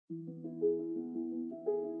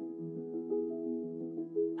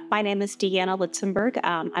My name is Deanna Litzenburg.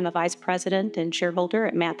 I'm a vice president and shareholder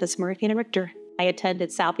at Mathis, Marifian, and Richter. I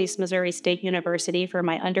attended Southeast Missouri State University for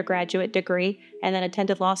my undergraduate degree and then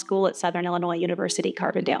attended law school at Southern Illinois University,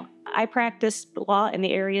 Carbondale. I practice law in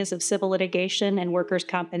the areas of civil litigation and workers'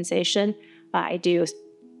 compensation. I do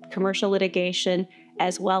commercial litigation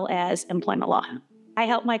as well as employment law. I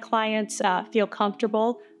help my clients feel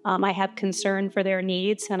comfortable. I have concern for their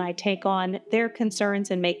needs, and I take on their concerns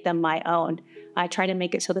and make them my own. I try to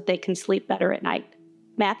make it so that they can sleep better at night.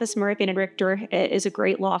 Mathis, Marifian, and Richter is a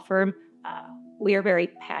great law firm. We are very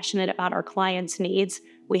passionate about our clients' needs.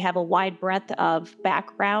 We have a wide breadth of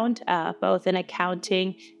background, both in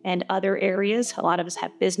accounting and other areas. A lot of us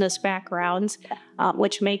have business backgrounds,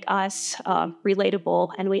 which make us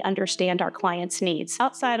relatable, and we understand our clients' needs.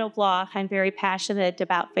 Outside of law, I'm very passionate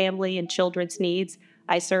about family and children's needs.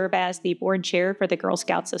 I serve as the board chair for the Girl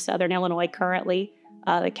Scouts of Southern Illinois currently.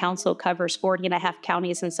 The council covers 40.5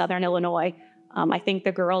 counties in Southern Illinois. I think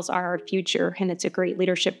the girls are our future, and it's a great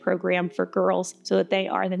leadership program for girls so that they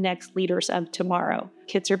are the next leaders of tomorrow.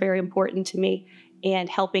 Kids are very important to me, and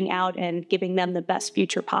helping out and giving them the best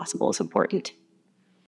future possible is important.